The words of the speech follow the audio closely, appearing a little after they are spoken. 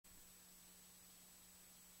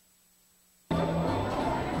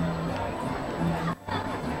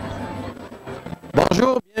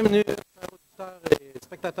Bienvenue, chers auditeurs et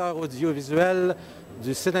spectateurs audiovisuels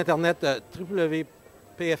du site internet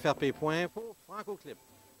www.prfp.info, Franco Clip.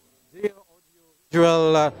 Dear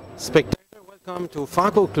audiovisual spectator, welcome to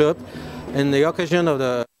Franco Clip in the occasion of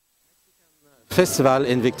the Mexican Festival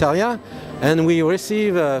in Victoria. And we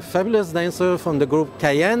receive a fabulous dancer from the group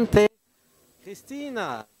Cayente,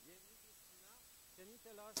 Christina.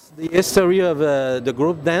 The history of the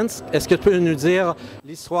group dance. Est-ce que tu peux nous dire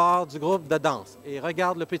l'histoire du groupe de danse? Et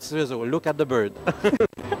regarde le petit oiseau. Look at the bird.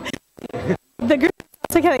 The group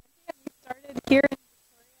started here in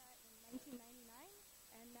Victoria in 1999,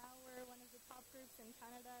 and now we're one of the top groups in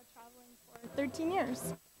Canada, traveling for 13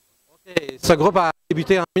 years. Okay. Ce groupe a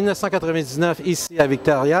débuté en 1999 ici à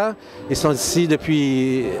Victoria. Ils sont ici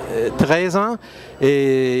depuis 13 ans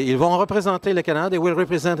et ils vont représenter le Canada. They will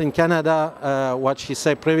represent in Canada what she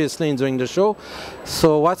said previously during the show.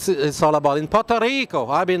 So what's it's all about? In Puerto Rico,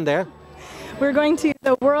 I've been there. We're going to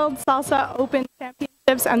the World Salsa Open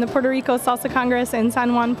Championships and the Puerto Rico Salsa Congress in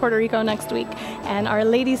San Juan, Puerto Rico next week. And our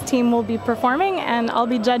ladies team will be performing and I'll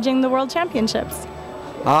be judging the World Championships.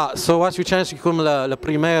 Ah, so what's your chance comme le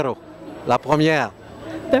primero, la première?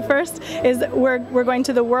 The first is we're going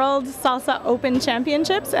to the World Salsa Open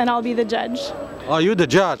Championships and I'll be the judge. Oh, you're the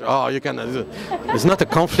judge. Oh, you can. It's not a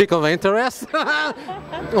conflict of interest.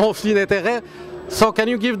 Conflit d'intérêt. So, can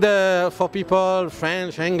you give for people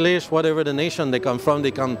French, English, whatever the nation they come from,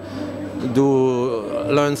 they can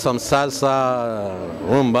learn some salsa,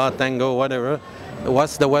 rumba, tango, whatever.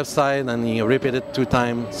 What's the website? And you repeat it 2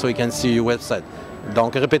 times so you can see your website.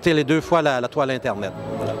 Donc, répétez les 2 fois la toile internet.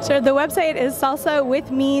 Sure, the website is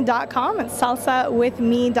salsawithme.com. It's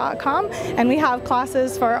salsawithme.com, and we have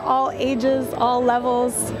classes for all ages, all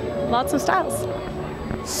levels, lots of styles.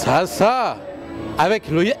 Salsa avec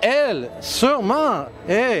le L, sûrement.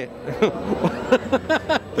 Hey.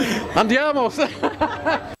 Andiamo.